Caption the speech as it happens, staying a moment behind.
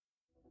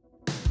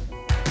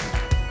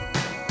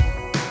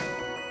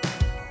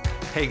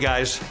Hey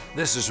guys,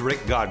 this is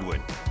Rick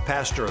Godwin,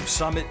 pastor of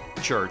Summit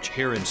Church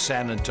here in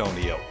San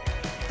Antonio.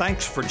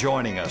 Thanks for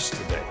joining us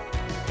today.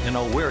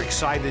 We're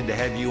excited to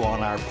have you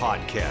on our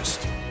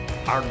podcast.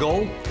 Our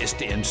goal is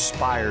to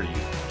inspire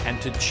you and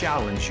to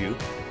challenge you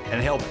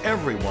and help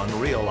everyone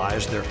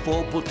realize their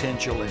full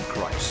potential in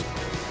Christ.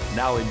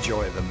 Now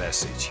enjoy the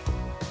message.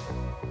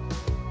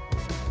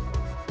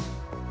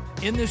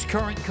 In this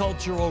current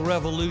cultural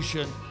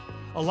revolution,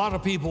 a lot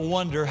of people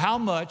wonder, how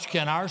much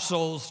can our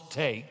souls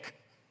take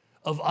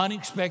of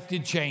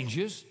unexpected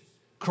changes,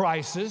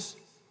 crisis,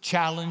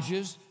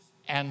 challenges,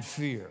 and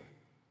fear?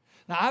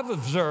 Now, I've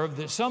observed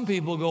that some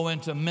people go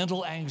into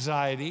mental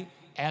anxiety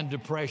and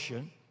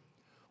depression,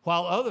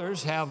 while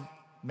others have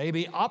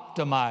maybe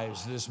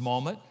optimized this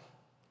moment,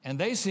 and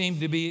they seem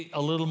to be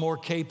a little more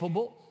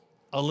capable,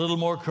 a little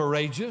more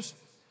courageous.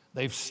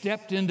 They've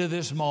stepped into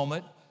this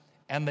moment,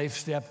 and they've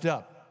stepped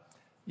up.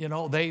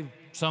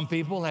 Some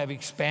people have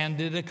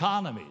expanded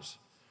economies.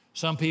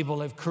 Some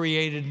people have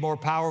created more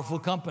powerful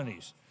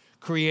companies,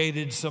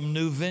 created some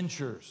new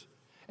ventures,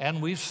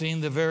 and we've seen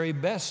the very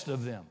best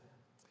of them.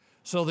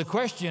 So the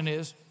question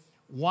is,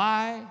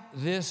 why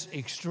this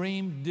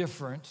extreme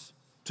difference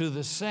to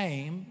the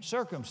same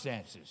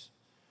circumstances?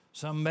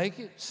 Some make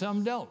it,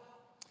 some don't.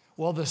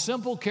 Well, the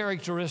simple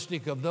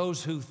characteristic of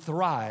those who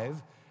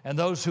thrive and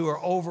those who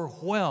are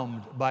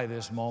overwhelmed by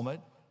this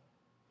moment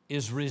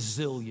is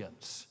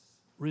resilience.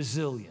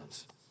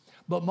 Resilience.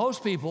 But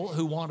most people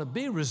who want to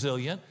be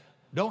resilient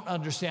don't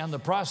understand the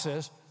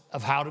process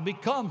of how to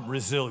become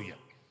resilient.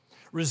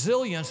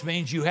 Resilience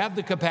means you have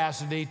the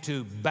capacity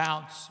to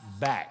bounce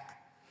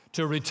back,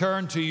 to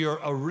return to your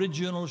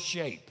original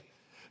shape.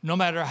 No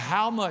matter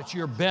how much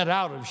you're bent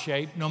out of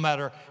shape, no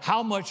matter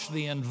how much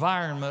the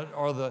environment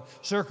or the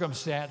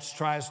circumstance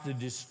tries to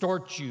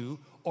distort you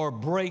or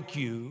break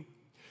you,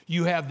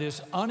 you have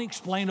this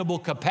unexplainable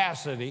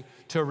capacity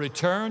to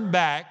return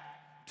back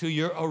to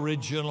your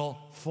original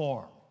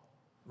form.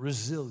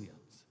 Resilience.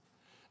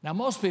 Now,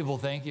 most people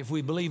think if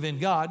we believe in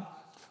God,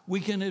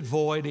 we can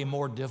avoid a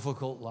more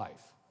difficult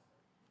life.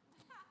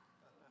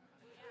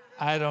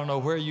 I don't know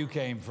where you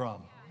came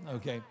from,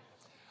 okay?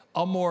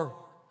 A more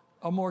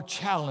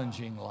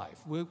challenging life.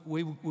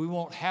 We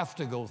won't have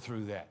to go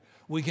through that.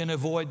 We can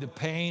avoid the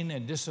pain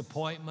and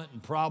disappointment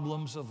and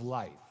problems of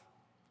life.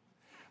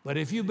 But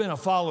if you've been a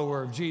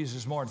follower of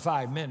Jesus more than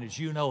 5 minutes,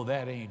 you know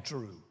that ain't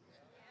true.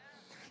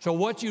 So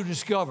what you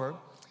discover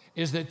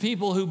is that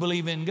people who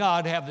believe in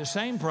God have the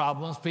same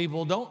problems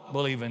people don't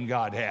believe in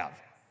God have.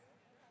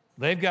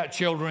 They've got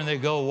children that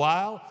go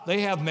wild.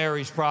 They have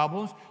marriage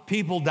problems.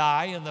 People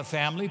die in the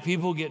family.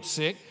 People get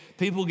sick.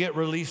 People get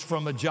released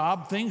from a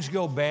job. Things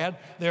go bad.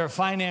 There are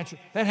financial.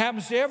 That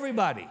happens to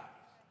everybody.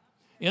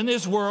 In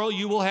this world,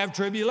 you will have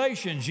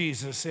tribulation,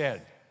 Jesus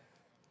said.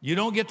 You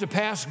don't get to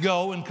pass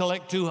go and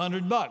collect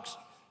 $200.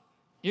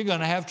 You're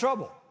going to have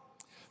trouble.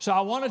 So I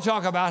want to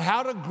talk about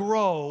how to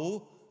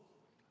grow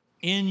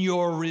in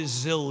your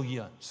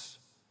resilience.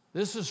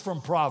 This is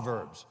from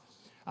Proverbs.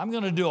 I'm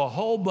going to do a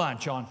whole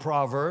bunch on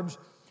Proverbs.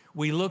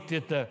 We looked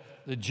at the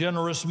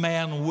generous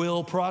man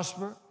will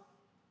prosper.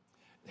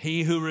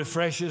 He who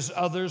refreshes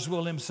others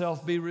will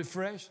himself be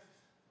refreshed.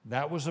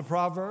 That was a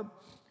proverb.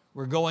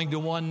 We're going to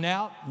one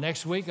now.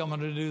 Next week, I'm going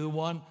to do the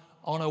one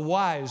on a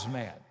wise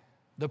man,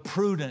 the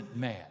prudent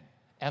man,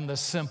 and the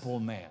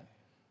simple man.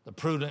 The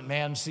prudent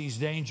man sees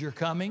danger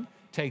coming,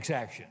 takes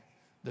action.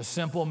 The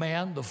simple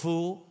man, the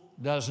fool,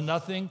 does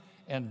nothing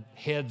and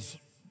heads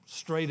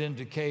straight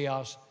into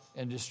chaos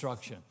and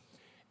destruction.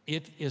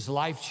 It is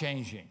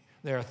life-changing.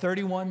 There are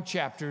 31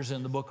 chapters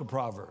in the book of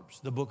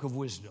Proverbs, the book of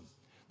wisdom.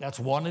 That's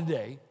one a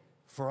day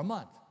for a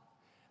month.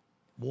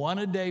 One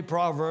a day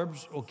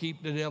Proverbs will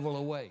keep the devil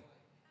away.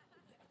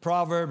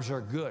 Proverbs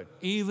are good.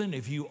 Even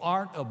if you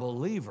aren't a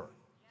believer,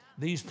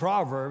 these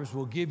Proverbs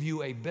will give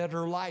you a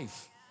better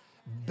life,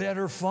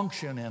 better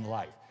function in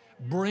life.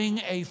 Bring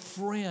a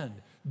friend.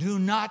 Do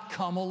not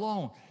come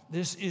alone.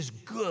 This is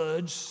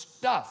good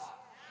stuff.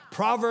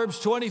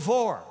 Proverbs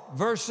 24,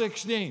 verse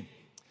 16.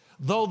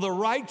 Though the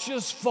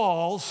righteous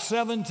fall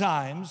 7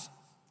 times,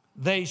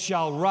 they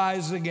shall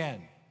rise again.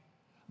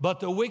 But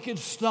the wicked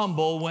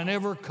stumble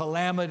whenever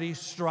calamity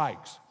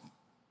strikes.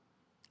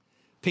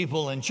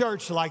 People in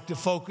church like to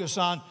focus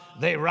on,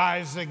 they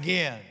rise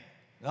again.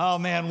 Oh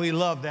man, we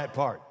love that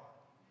part.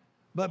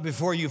 But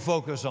before you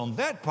focus on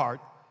that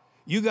part,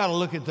 you got to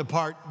look at the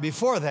part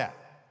before that.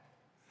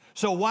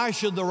 So why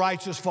should the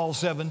righteous fall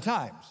 7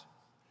 times?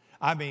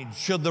 I mean,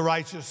 should the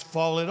righteous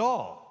fall at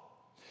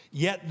all?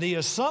 Yet the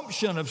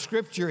assumption of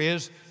Scripture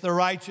is the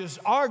righteous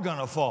are going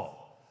to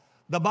fall.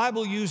 The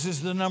Bible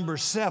uses the number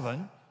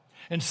 7,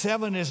 and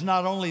 7 is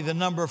not only the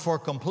number for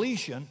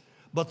completion,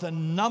 but the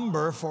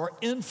number for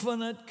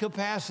infinite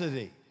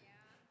capacity.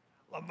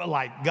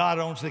 Like God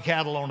owns the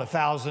cattle on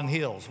 1,000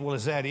 hills. Well,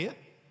 is that it?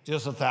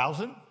 Just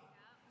 1,000?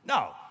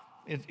 No,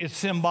 it's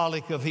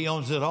symbolic of He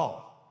owns it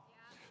all.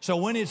 So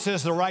when it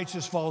says the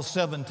righteous falls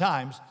 7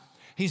 times,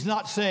 He's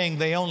not saying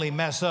they only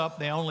mess up,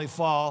 they only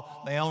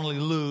fall, they only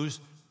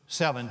lose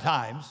 7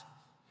 times.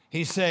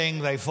 He's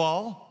saying they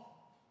fall,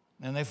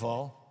 and they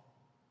fall,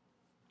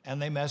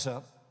 and they mess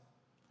up,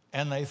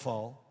 and they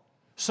fall.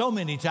 So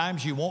many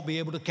times you won't be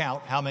able to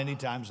count how many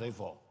times they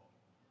fall.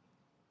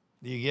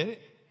 Do you get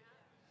it?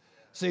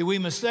 See, we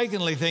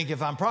mistakenly think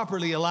if I'm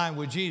properly aligned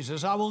with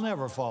Jesus, I will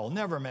never fall,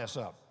 never mess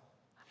up.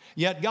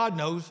 Yet God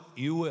knows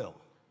you will.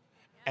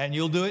 And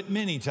you'll do it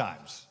many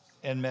times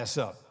and mess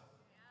up.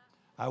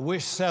 I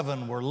wish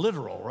 7 were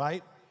literal,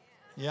 right?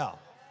 Yeah.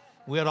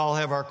 We'd all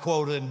have our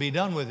quota and be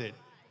done with it.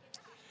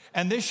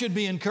 And this should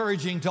be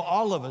encouraging to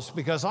all of us,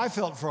 because I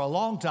felt for a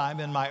long time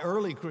in my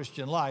early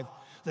Christian life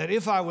that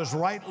if I was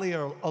rightly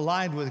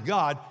aligned with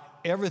God,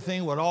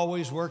 everything would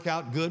always work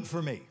out good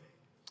for me.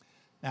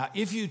 Now,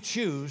 if you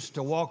choose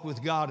to walk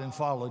with God and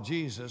follow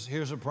Jesus,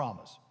 here's a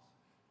promise.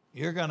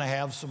 You're going to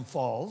have some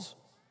falls,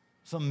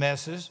 some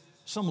messes,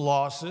 some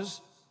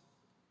losses,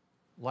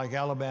 like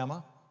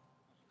Alabama.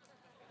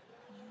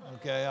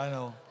 Okay, I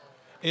know.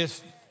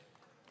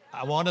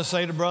 I want to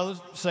say to Brother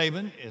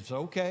Saban, it's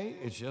okay.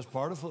 It's just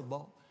part of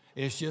football.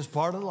 It's just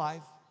part of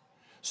life.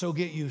 So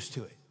get used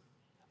to it.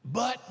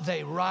 But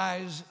they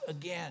rise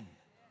again.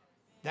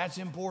 That's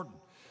important.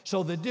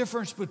 So the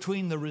difference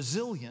between the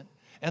resilient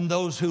and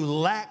those who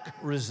lack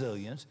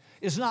resilience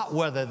is not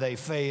whether they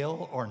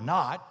fail or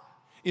not.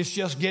 It's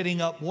just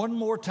getting up one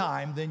more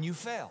time than you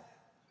fell.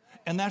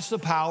 And that's the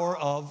power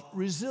of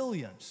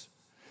resilience.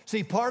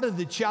 See, part of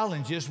the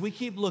challenge is we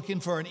keep looking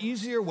for an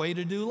easier way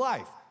to do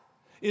life.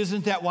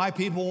 Isn't that why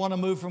people want to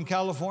move from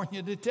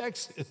California to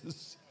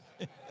Texas?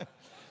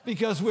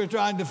 Because we're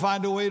trying to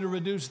find a way to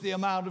reduce the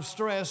amount of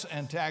stress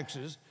and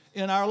taxes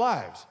in our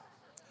lives,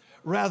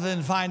 rather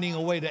than finding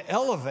a way to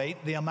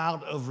elevate the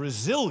amount of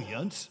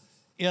resilience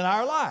in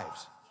our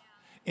lives.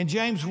 In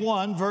James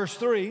 1, verse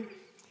 3,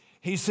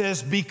 he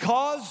says,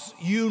 because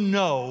you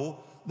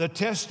know the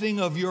testing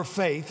of your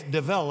faith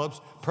develops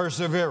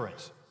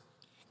perseverance.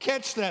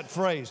 Catch that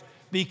phrase,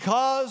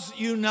 because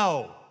you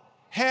know.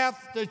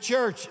 Half the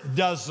church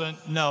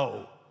doesn't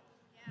know.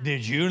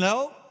 Did you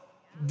know?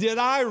 Did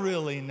I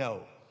really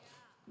know?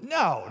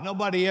 No,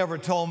 nobody ever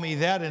told me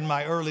that in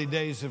my early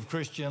days of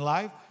Christian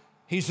life.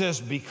 He says,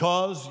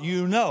 because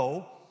you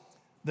know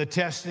the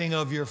testing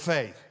of your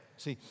faith.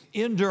 See,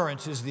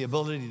 endurance is the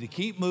ability to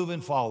keep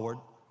moving forward,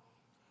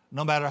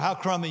 no matter how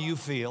crummy you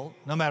feel,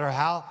 no matter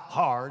how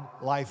hard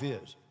life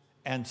is.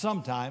 And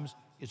sometimes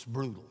it's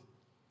brutal.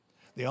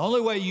 The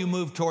only way you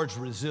move towards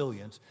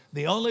resilience,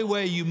 the only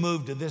way you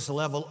move to this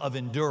level of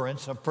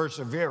endurance, of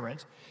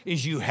perseverance,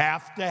 is you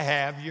have to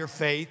have your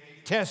faith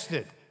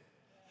tested.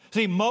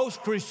 See,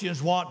 most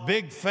Christians want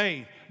big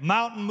faith,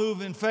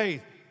 mountain-moving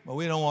faith, but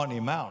we don't want any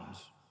mountains.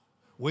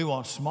 We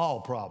want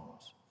small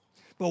problems.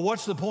 But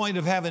what's the point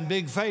of having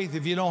big faith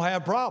if you don't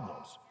have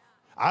problems?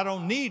 I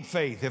don't need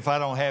faith if I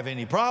don't have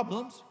any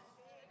problems.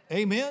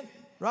 Amen?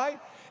 Right?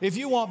 If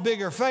you want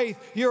bigger faith,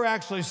 you're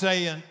actually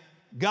saying,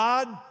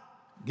 God,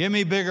 give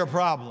me bigger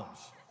problems.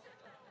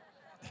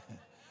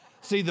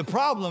 See, the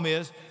problem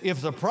is,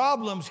 if the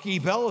problems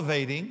keep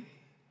elevating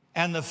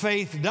and the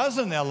faith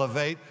doesn't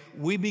elevate,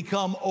 we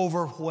become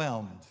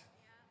overwhelmed.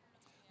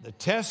 The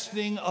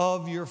testing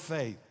of your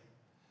faith.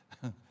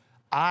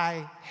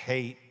 I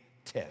hate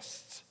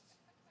tests.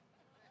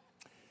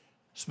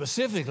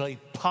 Specifically,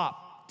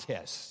 pop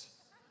tests.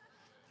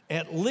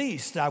 At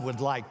least I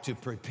would like to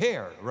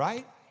prepare,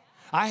 right?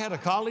 I had a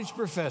college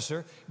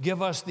professor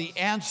give us the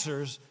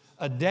answers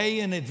a day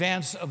in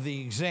advance of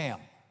the exam.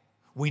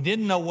 We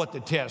didn't know what the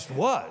test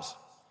was.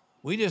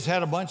 We just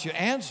had a bunch of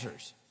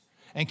answers.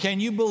 And can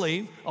you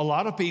believe a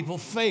lot of people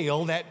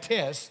fail that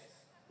test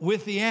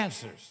with the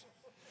answers?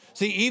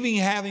 See, even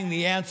having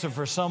the answer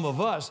for some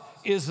of us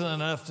isn't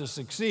enough to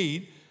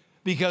succeed,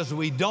 because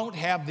we don't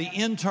have the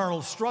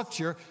internal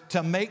structure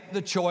to make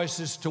the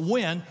choices to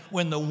win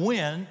when the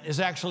win is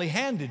actually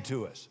handed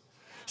to us.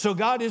 So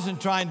God isn't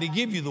trying to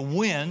give you the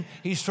win.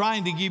 He's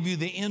trying to give you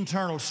the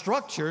internal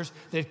structures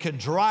that could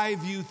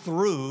drive you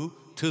through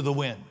to the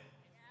win.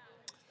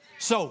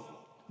 So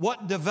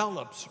what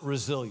develops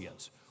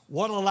resilience?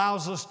 What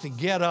allows us to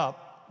get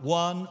up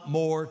one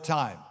more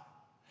time?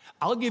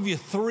 I'll give you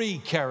 3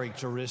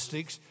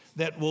 characteristics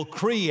that will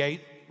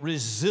create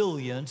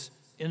resilience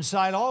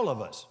inside all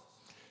of us.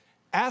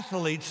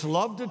 Athletes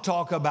love to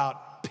talk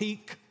about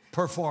peak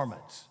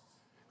performance.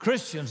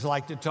 Christians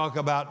like to talk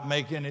about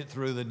making it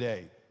through the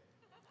day.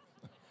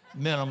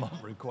 Minimum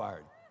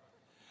required.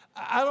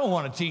 I don't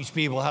want to teach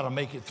people how to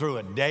make it through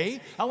a day.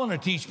 I want to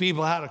teach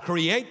people how to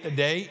create the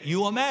day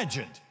you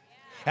imagined.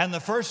 And the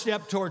first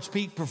step towards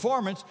peak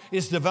performance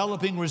is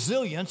developing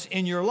resilience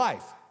in your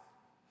life.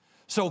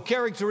 So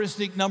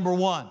characteristic number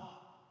 1,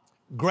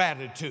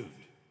 gratitude.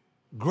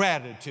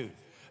 Gratitude.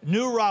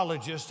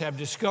 Neurologists have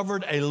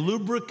discovered a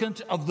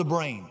lubricant of the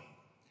brain.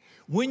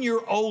 When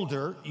you're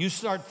older, you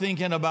start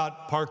thinking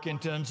about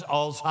Parkinson's,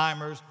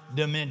 Alzheimer's,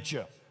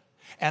 dementia.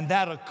 And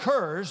that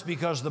occurs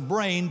because the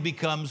brain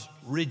becomes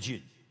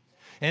rigid.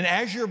 And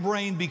as your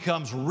brain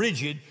becomes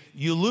rigid,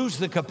 you lose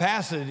the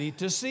capacity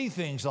to see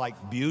things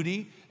like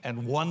beauty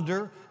and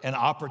wonder and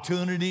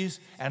opportunities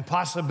and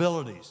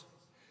possibilities.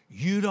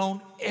 You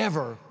don't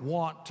ever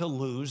want to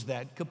lose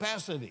that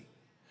capacity.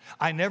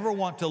 I never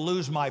want to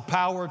lose my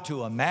power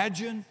to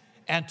imagine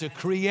and to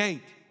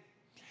create.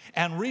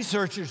 And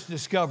researchers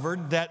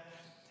discovered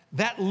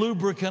that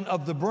lubricant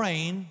of the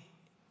brain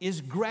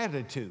is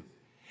gratitude.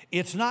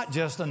 It's not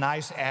just a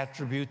nice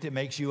attribute that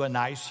makes you a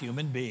nice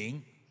human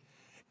being.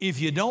 If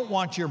you don't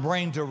want your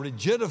brain to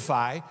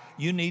rigidify,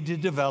 you need to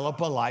develop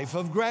a life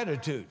of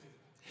gratitude.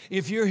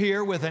 If you're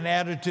here with an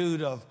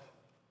attitude of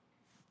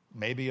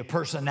maybe a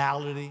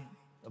personality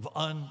of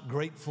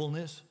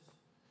ungratefulness,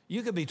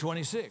 you could be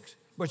 26,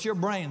 but your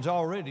brain's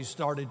already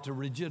started to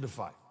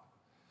rigidify.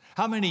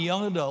 How many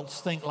young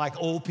adults think like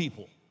old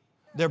people?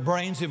 Their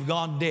brains have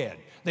gone dead.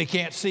 They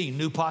can't see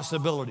new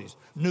possibilities,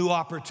 new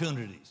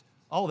opportunities.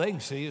 All they can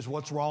see is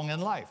what's wrong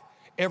in life.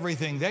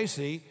 Everything they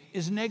see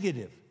is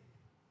negative.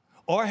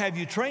 Or have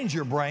you trained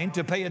your brain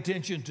to pay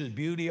attention to the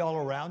beauty all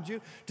around you,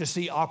 to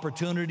see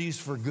opportunities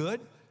for good?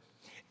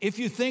 If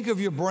you think of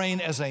your brain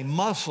as a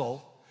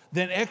muscle,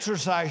 then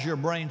exercise your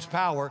brain's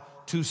power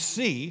to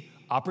see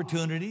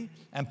opportunity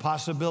and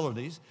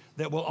possibilities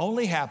that will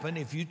only happen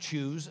if you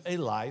choose a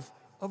life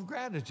of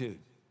gratitude.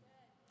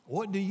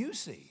 What do you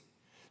see?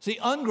 See,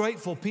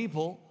 ungrateful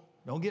people,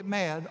 don't get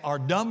mad, are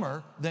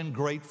dumber than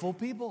grateful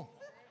people.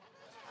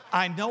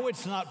 I know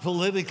it's not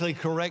politically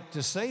correct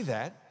to say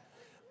that.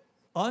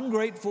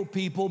 Ungrateful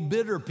people,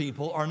 bitter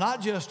people are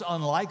not just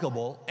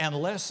unlikable and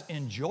less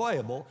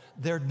enjoyable,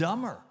 they're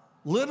dumber,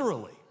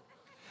 literally.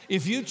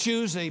 If you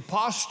choose a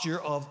posture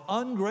of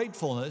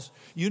ungratefulness,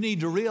 you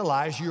need to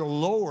realize you're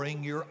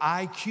lowering your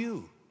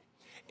IQ.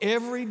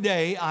 Every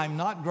day I'm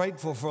not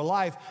grateful for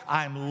life,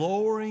 I'm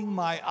lowering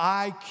my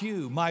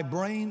IQ. My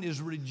brain is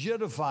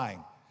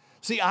rigidifying.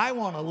 See, I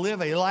want to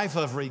live a life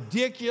of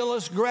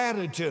ridiculous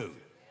gratitude.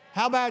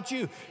 How about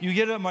you? You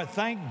get up and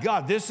thank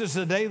God, this is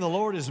the day the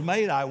Lord has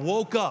made. I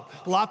woke up.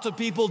 Lots of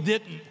people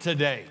didn't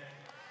today.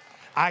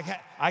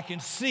 I can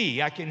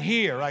see, I can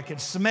hear, I can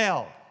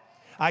smell,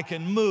 I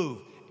can move.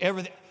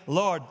 Everything.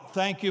 Lord,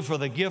 thank you for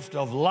the gift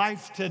of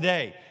life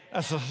today.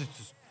 That's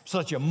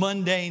such a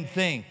mundane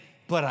thing,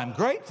 but I'm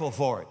grateful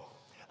for it.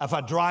 If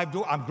I drive,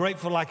 I'm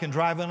grateful I can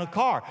drive in a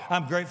car.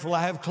 I'm grateful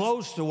I have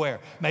clothes to wear.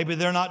 Maybe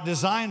they're not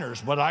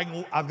designers, but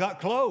I've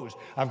got clothes.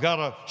 I've got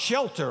a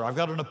shelter. I've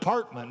got an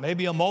apartment,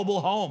 maybe a mobile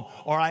home,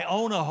 or I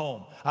own a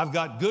home. I've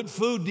got good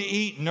food to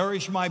eat,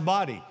 nourish my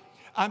body.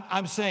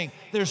 I'm saying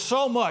there's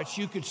so much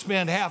you could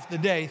spend half the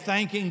day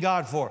thanking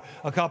God for.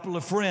 A couple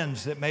of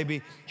friends that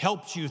maybe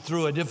helped you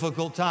through a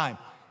difficult time.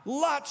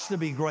 Lots to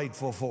be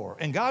grateful for.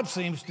 And God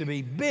seems to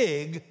be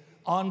big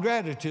on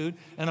gratitude,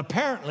 and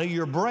apparently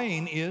your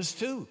brain is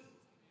too.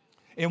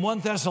 In 1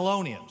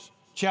 Thessalonians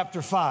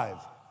chapter 5,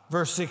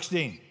 verse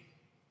 16,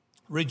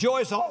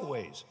 rejoice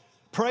always,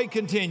 pray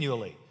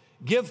continually,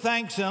 give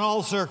thanks in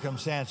all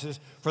circumstances,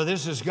 for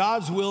this is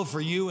God's will for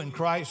you in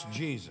Christ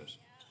Jesus.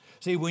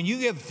 See, when you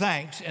give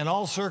thanks in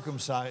all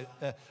circumstances,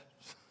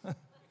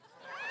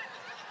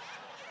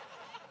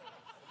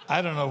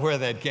 I don't know where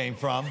that came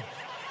from.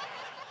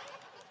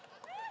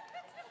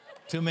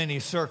 Too many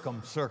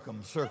circumstances.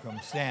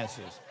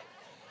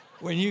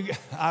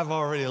 I've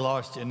already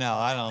lost you now.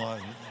 I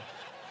don't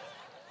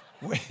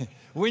know.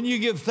 When you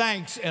give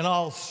thanks in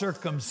all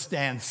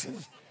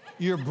circumstances,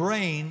 your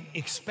brain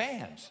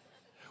expands.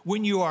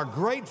 When you are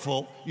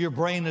grateful, your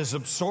brain is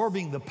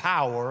absorbing the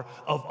power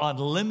of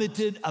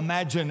unlimited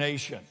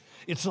imagination.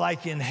 It's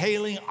like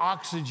inhaling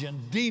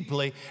oxygen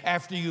deeply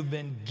after you've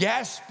been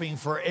gasping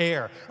for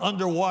air,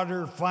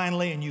 underwater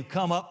finally, and you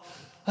come up,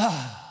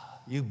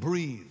 you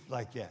breathe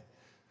like that.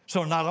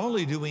 So not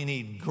only do we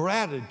need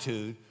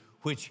gratitude,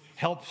 which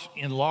helps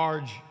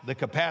enlarge the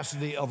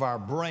capacity of our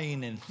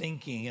brain and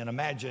thinking and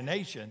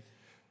imagination,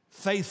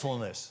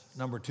 faithfulness,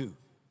 number 2,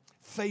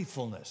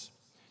 faithfulness.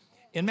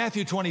 In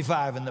Matthew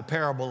 25, in the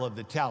parable of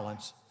the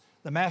talents,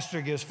 the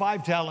master gives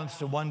 5 talents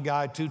to one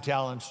guy, 2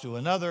 talents to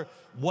another,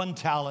 1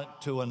 talent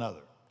to another.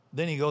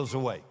 Then he goes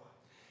away.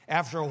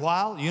 After a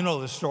while, you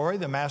know the story,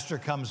 the master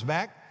comes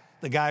back.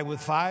 The guy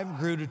with 5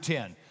 grew to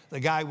 10.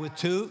 The guy with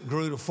 2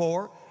 grew to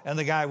 4. And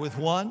the guy with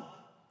 1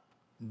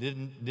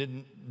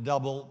 didn't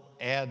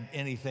add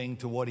anything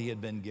to what he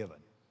had been given.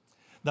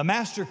 The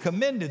master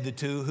commended the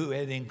 2 who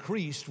had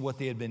increased what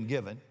they had been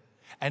given,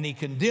 and he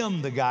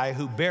condemned the guy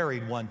who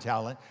buried 1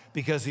 talent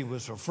because he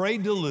was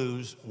afraid to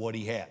lose what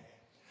he had.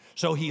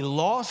 So he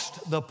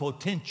lost the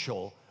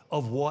potential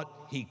of what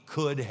he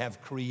could have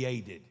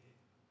created.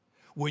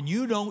 When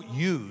you don't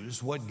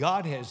use what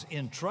God has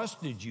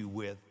entrusted you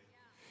with,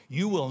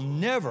 you will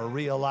never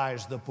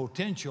realize the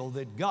potential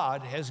that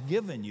God has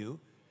given you.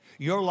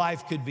 Your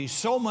life could be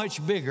so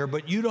much bigger,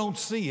 but you don't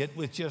see it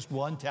with just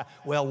 1 talent.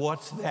 Well,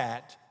 what's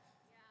that?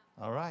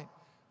 All right.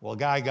 Well,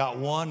 guy got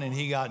 1 and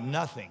he got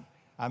nothing.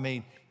 I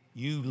mean,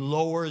 you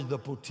lower the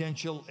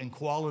potential and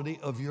quality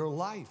of your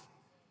life.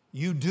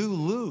 You do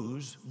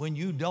lose when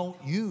you don't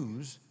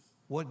use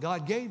what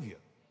God gave you.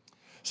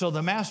 So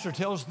the master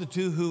tells the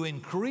 2 who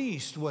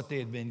increased what they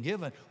had been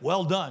given,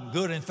 well done,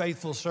 good and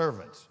faithful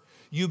servants.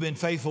 You've been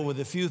faithful with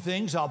a few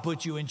things. I'll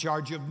put you in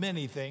charge of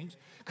many things.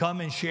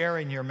 Come and share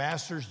in your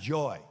master's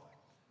joy.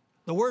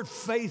 The word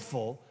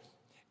faithful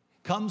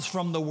comes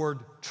from the word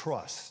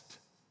trust.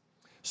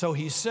 So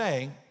he's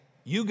saying,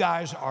 you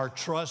guys are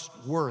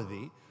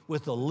trustworthy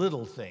with the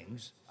little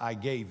things I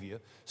gave you,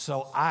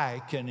 so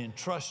I can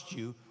entrust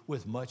you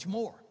with much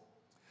more.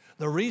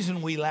 The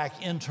reason we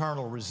lack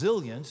internal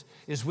resilience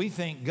is we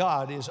think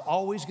God is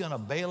always going to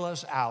bail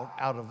us out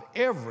of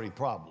every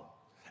problem,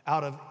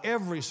 out of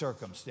every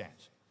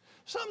circumstance.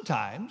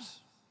 Sometimes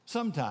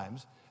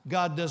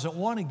God doesn't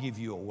want to give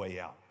you a way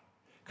out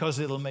because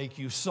it'll make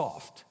you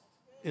soft.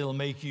 It'll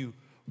make you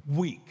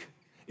weak.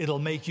 It'll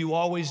make you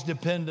always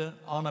dependent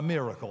on a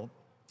miracle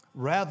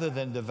rather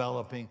than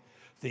developing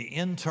the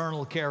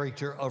internal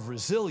character of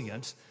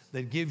resilience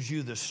that gives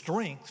you the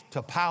strength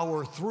to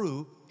power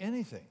through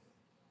anything.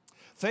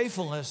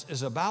 Faithfulness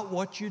is about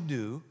what you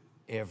do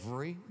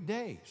every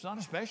day. It's not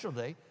a special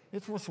day.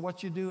 It's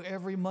what you do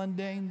every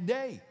mundane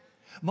day.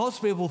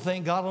 Most people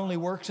think God only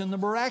works in the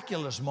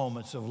miraculous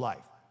moments of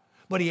life,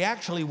 but he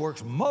actually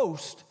works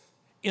most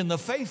in the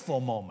faithful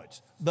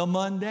moments, the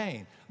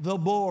mundane, the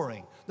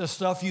boring, the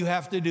stuff you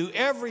have to do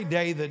every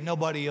day that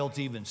nobody else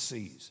even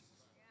sees.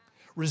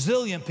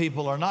 Resilient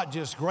people are not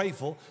just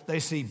grateful, they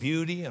see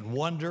beauty and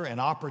wonder and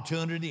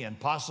opportunity and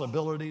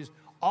possibilities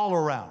all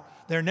around.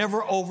 They're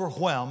never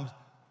overwhelmed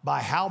by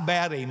how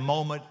bad a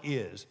moment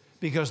is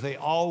because they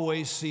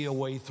always see a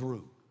way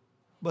through.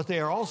 But they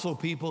are also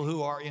people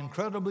who are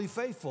incredibly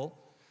faithful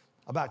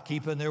about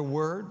keeping their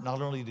word,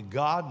 not only to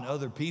God and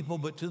other people,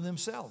 but to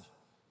themselves.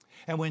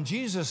 And when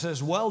Jesus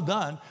says, well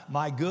done,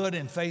 my good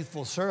and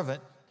faithful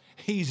servant,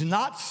 he's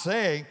not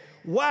saying,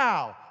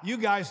 wow, you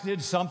guys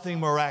did something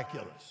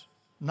miraculous.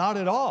 Not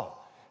at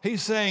all.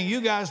 He's saying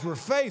you guys were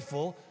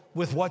faithful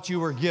with what you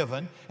were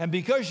given, and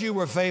because you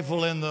were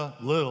faithful in the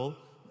little,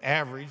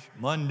 average,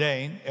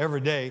 mundane,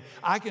 every day,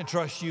 I can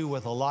trust you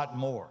with a lot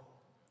more.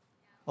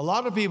 A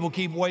lot of people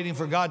keep waiting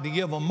for God to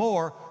give them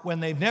more when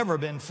they've never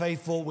been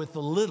faithful with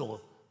the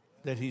little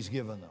that he's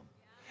given them.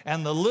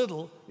 And the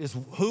little is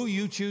who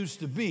you choose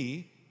to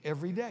be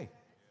every day.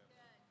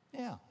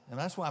 Yeah, and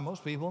that's why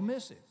most people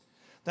miss it.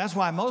 That's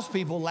why most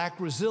people lack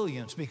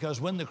resilience, because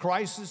when the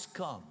crisis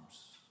comes,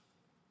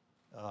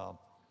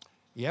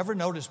 you ever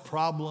notice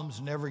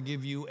problems never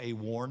give you a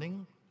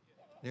warning?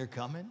 They're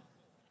coming.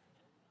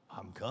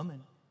 I'm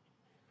coming.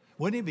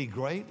 Wouldn't it be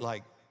great?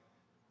 Like,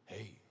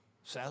 hey,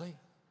 Sally,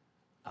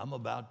 I'm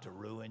about to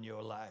ruin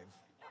your life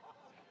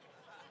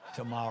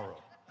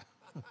tomorrow.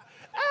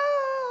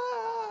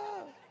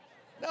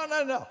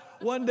 No.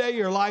 One day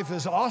your life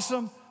is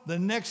awesome. The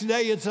next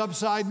day it's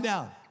upside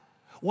down.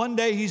 One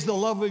day he's the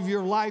love of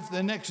your life.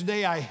 The next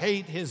day I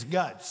hate his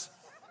guts.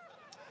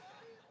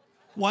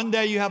 One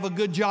day you have a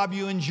good job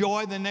you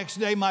enjoy. The next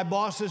day my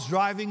boss is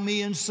driving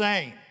me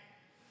insane.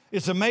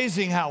 It's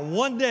amazing how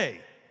one day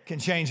can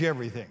change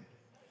everything.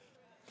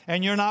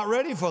 And you're not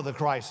ready for the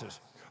crisis.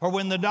 Or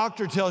when the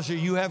doctor tells you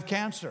you have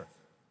cancer.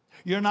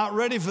 You're not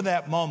ready for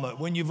that moment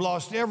when you've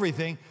lost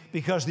everything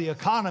because the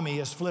economy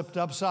is flipped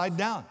upside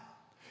down.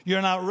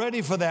 You're not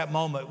ready for that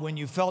moment when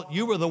you felt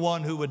you were the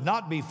one who would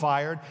not be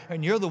fired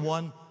and you're the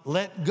one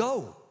let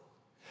go.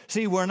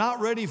 See, we're not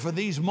ready for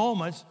these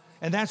moments,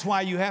 and that's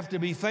why you have to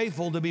be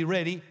faithful to be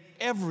ready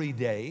every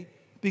day,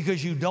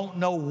 because you don't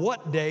know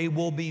what day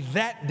will be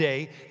that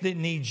day that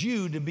needs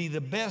you to be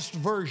the best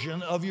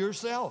version of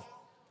yourself.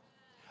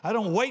 I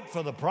don't wait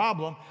for the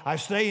problem. I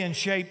stay in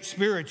shape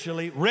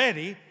spiritually,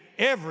 ready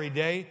every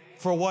day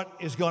for what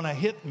is going to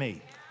hit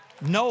me,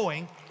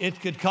 knowing it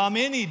could come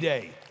any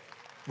day,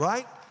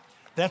 right?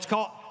 That's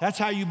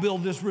how you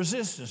build this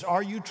resistance.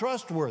 Are you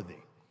trustworthy?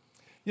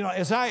 You know,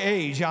 as I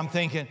age, I'm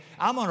thinking,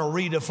 I'm going to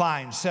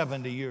redefine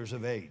 70 years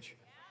of age.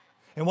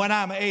 And when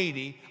I'm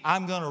 80,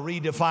 I'm going to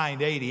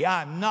redefine 80.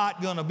 I'm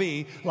not going to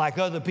be like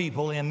other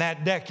people in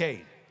that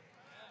decade.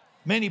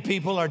 Many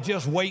people are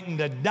just waiting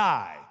to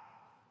die.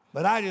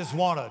 But I just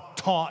want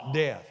to taunt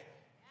death.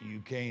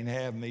 You can't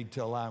have me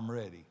till I'm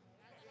ready.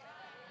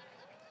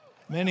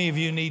 Many of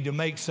you need to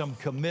make some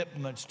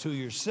commitments to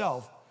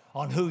yourself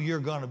on who you're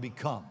going to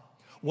become.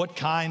 What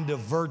kind of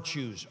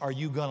virtues are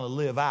you going to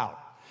live out?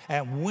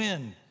 And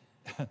when,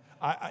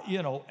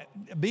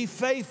 be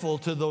faithful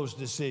to those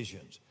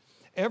decisions.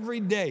 Every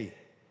day,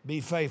 be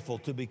faithful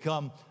to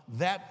become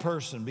that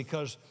person,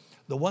 because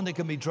the one that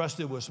can be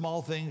trusted with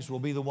small things will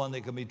be the one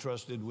that can be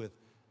trusted with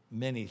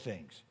many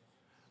things.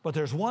 But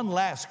there's one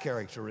last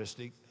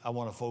characteristic I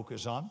want to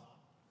focus on.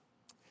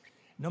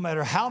 No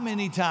matter how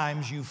many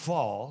times you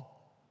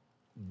fall,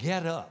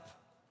 get up.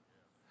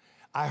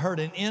 I heard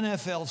an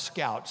NFL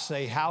scout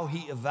say how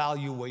he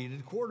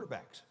evaluated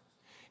quarterbacks.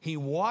 He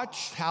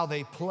watched how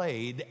they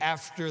played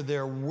after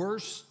their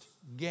worst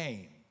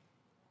game.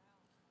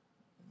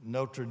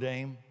 Notre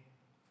Dame,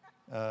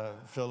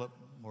 Philip,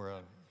 where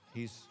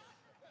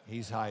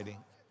he's hiding.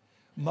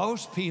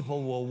 Most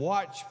people will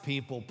watch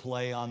people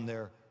play on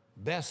their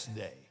best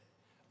day.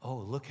 Oh,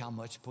 look how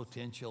much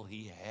potential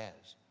he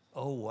has.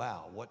 Oh,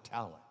 wow, what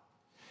talent.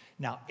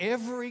 Now,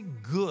 every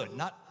good,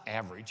 not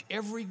average,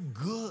 every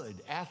good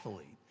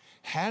athlete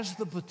has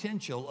the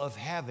potential of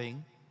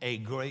having a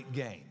great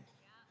game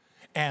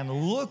and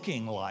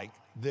looking like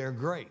they're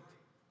great.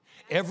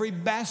 Every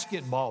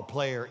basketball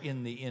player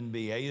in the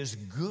NBA is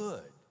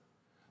good,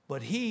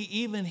 but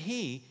even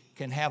he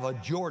can have a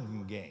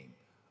Jordan game,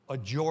 a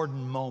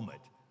Jordan moment,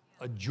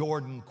 a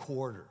Jordan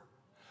quarter.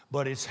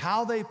 But it's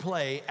how they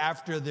play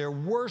after their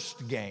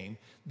worst game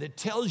that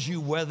tells you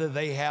whether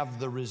they have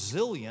the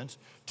resilience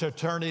to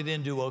turn it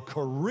into a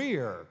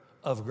career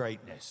of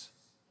greatness.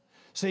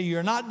 See,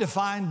 you're not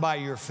defined by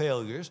your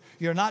failures.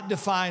 You're not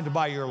defined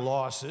by your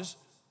losses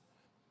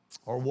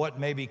or what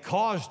maybe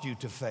caused you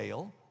to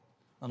fail,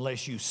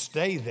 unless you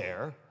stay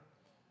there.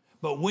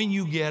 But when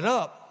you get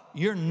up,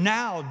 you're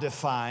now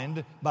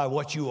defined by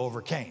what you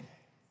overcame,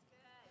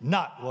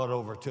 not what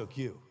overtook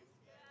you.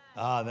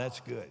 That's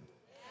good.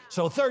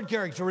 So third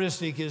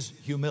characteristic is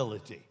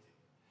humility.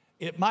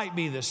 It might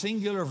be the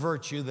singular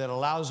virtue that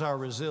allows our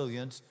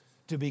resilience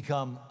to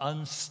become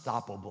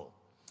unstoppable.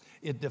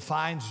 It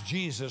defines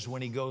Jesus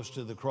when he goes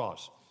to the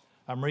cross.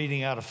 I'm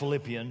reading out of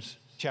Philippians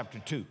chapter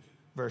 2,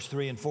 verse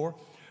 3 and 4.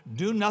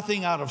 Do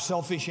nothing out of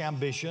selfish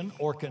ambition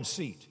or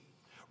conceit.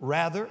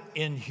 Rather,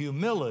 in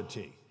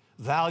humility,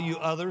 value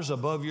others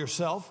above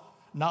yourself,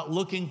 not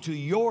looking to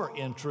your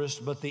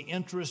interest, but the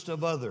interest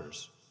of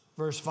others.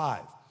 Verse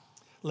 5.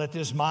 Let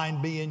this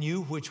mind be in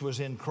you, which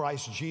was in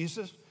Christ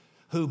Jesus,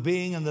 who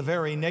being in the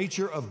very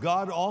nature of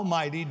God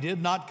Almighty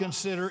did not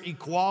consider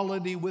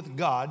equality with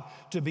God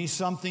to be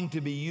something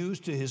to be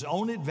used to his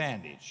own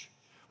advantage.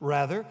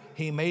 Rather,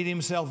 he made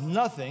himself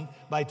nothing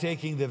by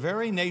taking the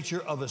very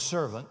nature of a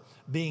servant,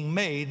 being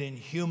made in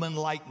human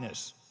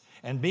likeness.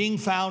 And being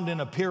found in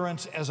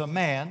appearance as a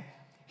man,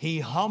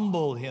 he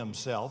humbled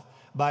himself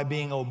by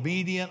being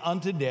obedient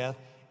unto death,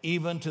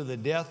 even to the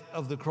death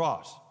of the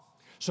cross.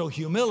 So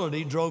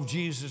humility drove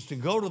Jesus to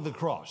go to the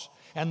cross.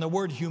 And the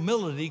word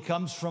humility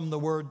comes from the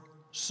word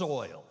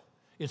soil.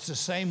 It's the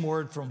same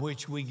word from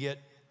which we get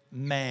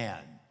man,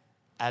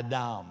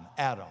 Adam,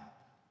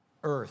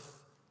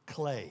 earth,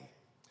 clay.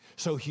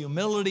 So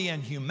humility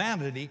and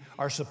humanity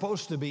are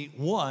supposed to be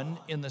one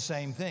in the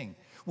same thing.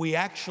 We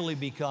actually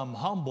become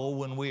humble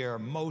when we are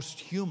most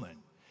human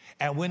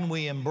and when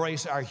we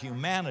embrace our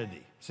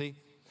humanity, see?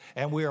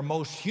 And we are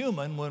most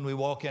human when we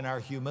walk in our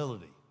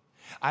humility.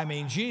 I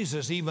mean,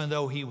 Jesus, even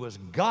though he was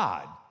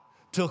God,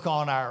 took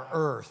on our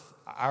earth,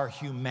 our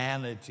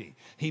humanity.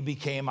 He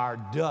became our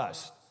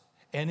dust.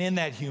 And in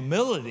that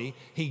humility,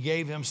 he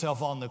gave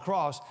himself on the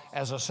cross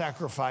as a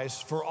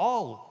sacrifice for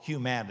all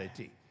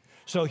humanity.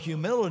 So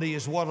humility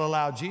is what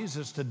allowed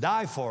Jesus to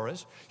die for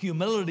us.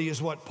 Humility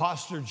is what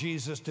postured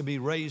Jesus to be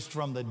raised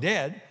from the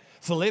dead.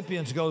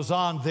 Philippians goes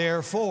on,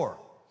 therefore.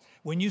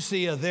 When you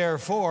see a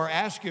therefore,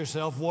 ask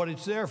yourself what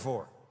it's there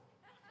for.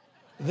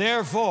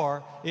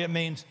 Therefore, it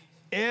means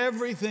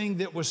everything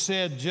that was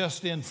said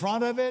just in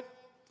front of it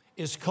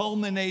is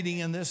culminating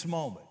in this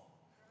moment.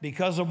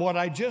 Because of what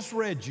I just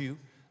read you,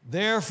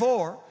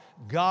 therefore,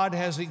 God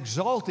has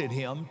exalted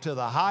him to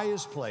the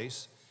highest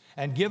place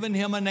and given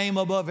him a name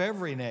above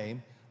every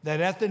name, that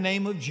at the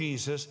name of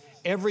Jesus,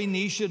 every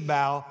knee should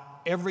bow,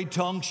 every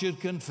tongue should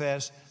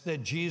confess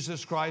that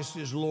Jesus Christ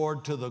is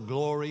Lord, to the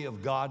glory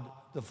of God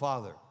the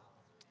Father.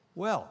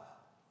 Well,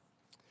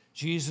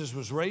 Jesus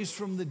was raised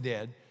from the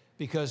dead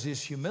because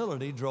his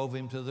humility drove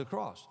him to the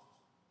cross.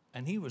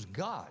 And he was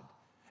God.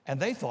 And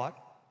they thought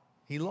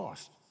he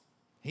lost.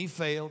 He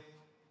failed.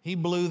 He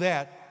blew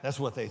that. That's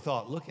what they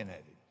thought looking at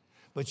it.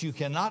 But you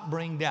cannot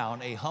bring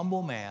down a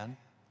humble man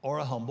or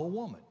a humble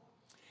woman.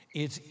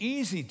 It's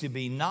easy to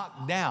be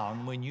knocked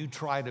down when you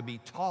try to be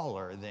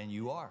taller than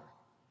you are.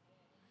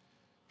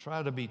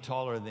 Try to be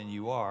taller than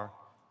you are,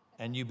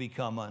 and you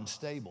become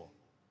unstable.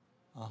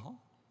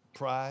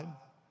 Pride,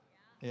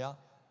 yeah.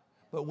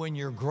 But when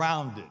you're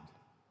grounded,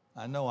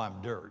 I know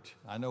I'm dirt.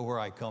 I know where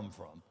I come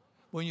from.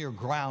 When you're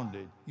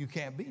grounded, you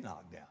can't be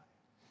knocked down.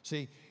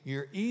 See,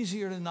 you're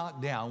easier to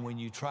knock down when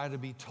you try to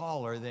be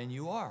taller than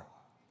you are.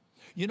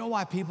 You know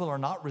why people are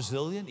not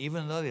resilient,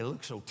 even though they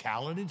look so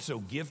talented, so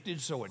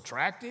gifted, so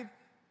attractive?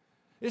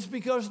 It's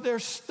because they're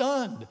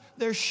stunned.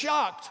 They're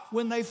shocked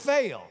when they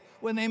fail,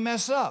 when they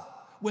mess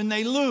up, when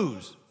they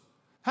lose.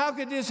 How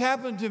could this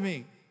happen to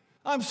me?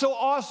 I'm so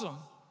awesome,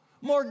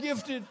 more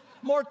gifted,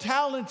 more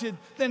talented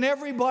than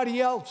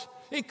everybody else.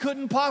 It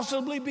couldn't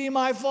possibly be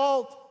my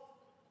fault.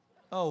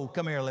 Oh,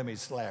 come here, let me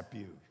slap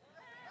you.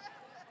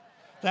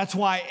 That's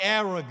why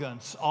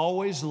arrogance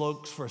always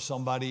looks for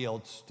somebody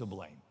else to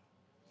blame.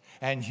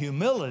 And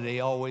humility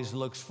always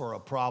looks for a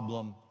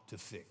problem to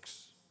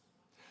fix.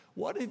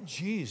 What if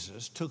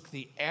Jesus took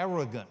the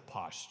arrogant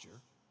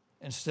posture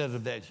instead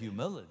of that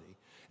humility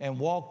and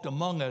walked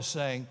among us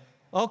saying,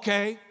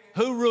 okay,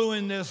 who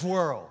ruined this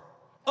world?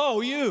 Oh,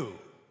 you.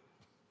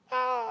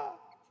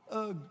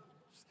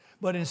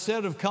 But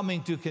instead of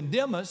coming to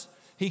condemn us,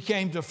 he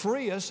came to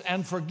free us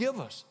and forgive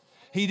us.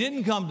 He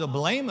didn't come to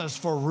blame us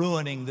for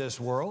ruining this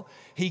world.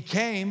 He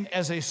came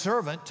as a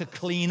servant to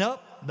clean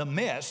up the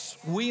mess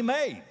we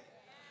made.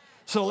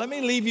 So let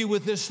me leave you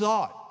with this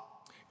thought.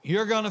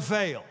 You're going to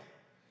fail.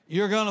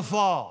 You're going to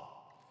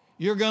fall.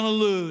 You're going to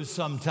lose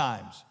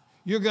sometimes.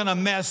 You're going to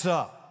mess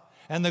up.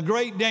 And the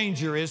great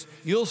danger is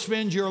you'll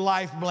spend your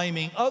life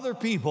blaming other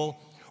people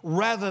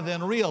rather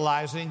than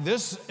realizing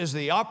this is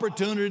the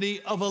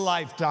opportunity of a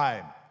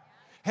lifetime.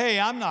 Hey,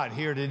 I'm not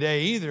here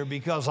today either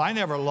because I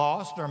never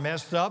lost or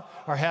messed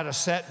up or had a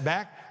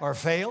setback or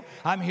failed.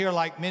 I'm here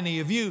like many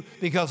of you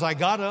because I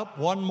got up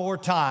one more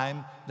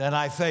time than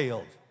I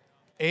failed.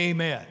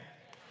 Amen.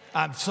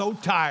 I'm so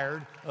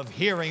tired of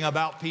hearing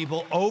about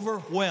people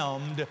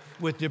overwhelmed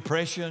with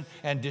depression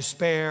and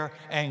despair,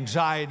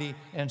 anxiety,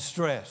 and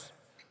stress.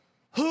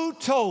 Who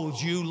told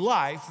you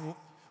life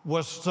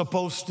was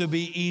supposed to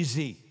be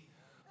easy?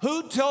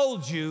 Who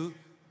told you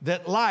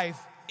that life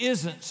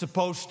isn't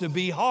supposed to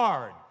be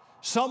hard?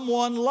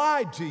 Someone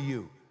lied to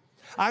you.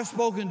 I've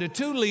spoken to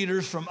 2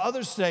 leaders from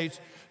other states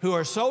who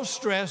are so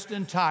stressed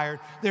and tired,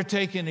 they're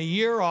taking a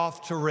year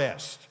off to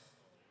rest.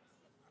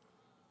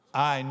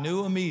 I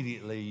knew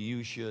immediately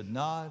you should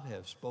not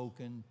have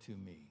spoken to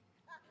me.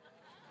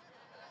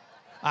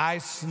 I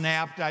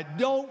snapped.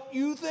 Don't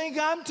you think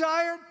I'm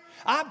tired?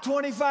 I'm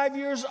 25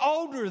 years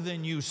older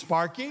than you,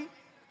 Sparky.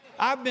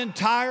 I've been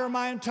tired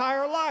my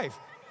entire life.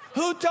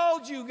 Who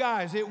told you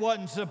guys it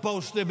wasn't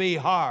supposed to be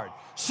hard?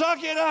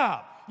 Suck it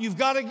up. You've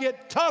got to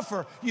get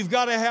tougher. You've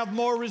got to have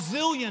more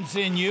resilience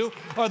in you,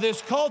 or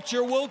this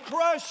culture will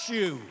crush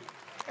you.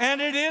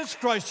 And it is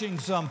crushing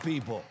some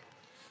people.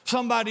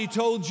 Somebody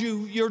told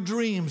you your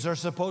dreams are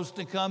supposed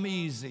to come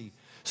easy.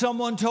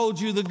 Someone told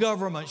you the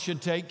government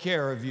should take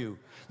care of you,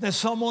 that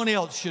someone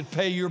else should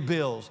pay your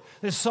bills,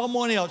 that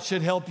someone else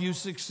should help you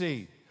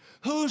succeed.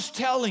 Who's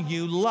telling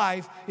you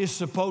life is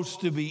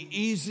supposed to be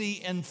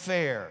easy and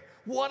fair?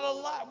 What a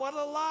lie, what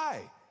a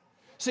lie.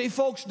 See,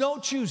 folks,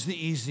 don't choose the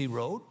easy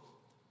road.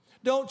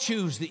 Don't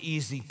choose the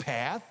easy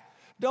path.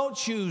 Don't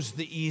choose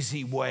the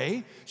easy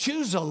way.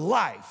 Choose a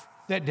life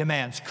that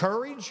demands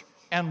courage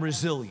and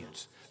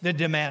resilience, that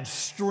demands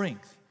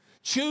strength.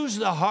 Choose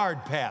the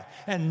hard path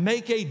and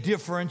make a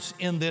difference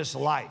in this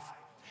life.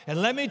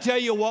 And let me tell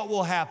you what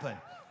will happen.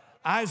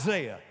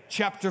 Isaiah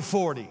chapter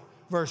 40,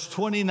 verse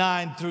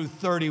 29 through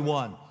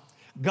 31.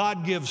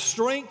 God gives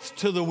strength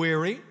to the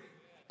weary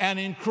and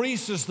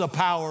increases the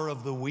power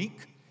of the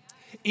weak.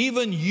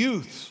 Even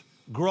youths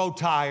grow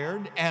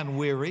tired and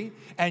weary,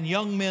 and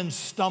young men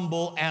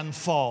stumble and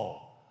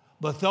fall.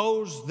 But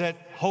those that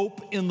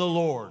hope in the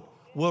Lord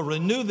will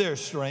renew their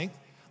strength.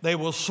 They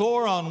will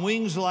soar on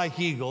wings like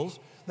eagles.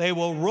 They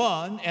will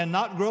run and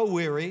not grow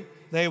weary.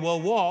 They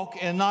will walk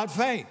and not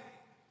faint.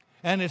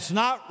 And it's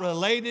not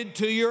related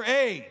to your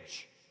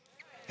age.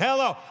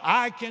 Hello,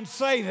 I can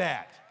say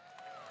that.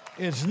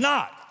 It's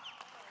not.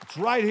 It's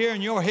right here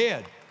in your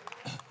head.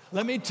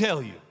 Let me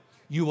tell you,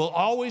 you will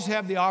always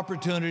have the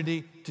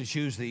opportunity to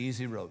choose the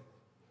easy road.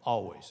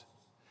 Always.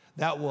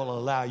 That will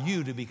allow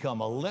you to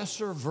become a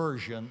lesser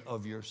version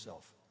of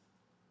yourself.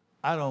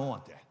 I don't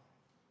want that.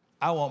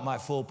 I want my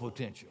full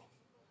potential.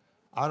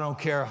 I don't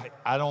care.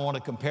 I don't want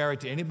to compare it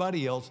to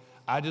anybody else.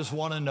 I just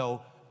want to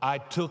know I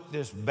took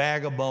this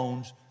bag of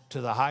bones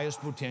to the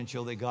highest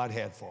potential that God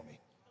had for me.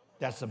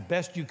 That's the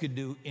best you could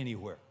do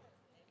anywhere.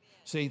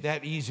 See,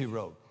 that easy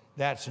road,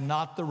 that's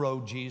not the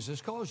road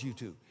Jesus calls you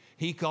to.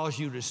 He calls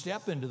you to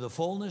step into the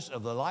fullness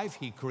of the life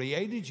He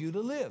created you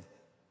to live.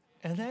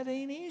 And that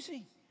ain't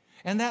easy.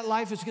 And that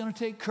life is going to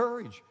take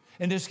courage,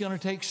 and it's going to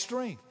take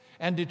strength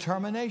and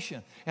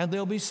determination. And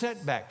there'll be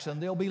setbacks,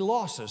 and there'll be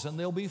losses, and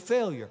there'll be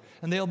failure,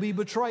 and there'll be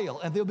betrayal,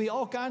 and there'll be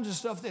all kinds of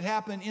stuff that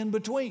happen in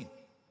between.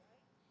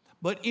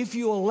 But if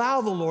you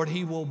allow the Lord,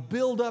 He will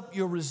build up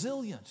your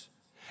resilience.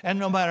 And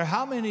no matter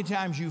how many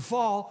times you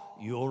fall,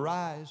 you'll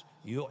rise.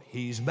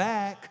 He's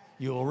back.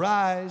 You'll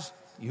rise.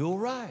 You'll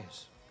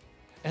rise.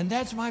 And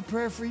that's my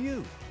prayer for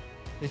you,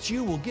 that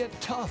you will get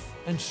tough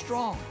and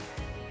strong.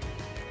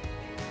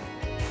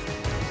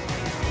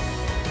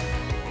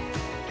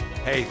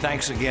 Hey,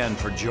 thanks again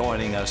for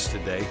joining us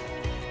today.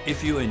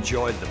 If you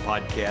enjoyed the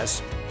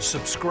podcast,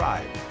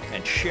 subscribe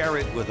and share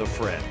it with a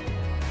friend.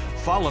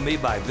 Follow me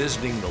by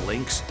visiting the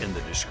links in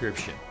the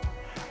description.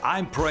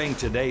 I'm praying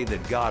today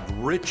that God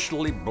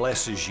richly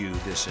blesses you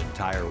this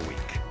entire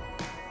week.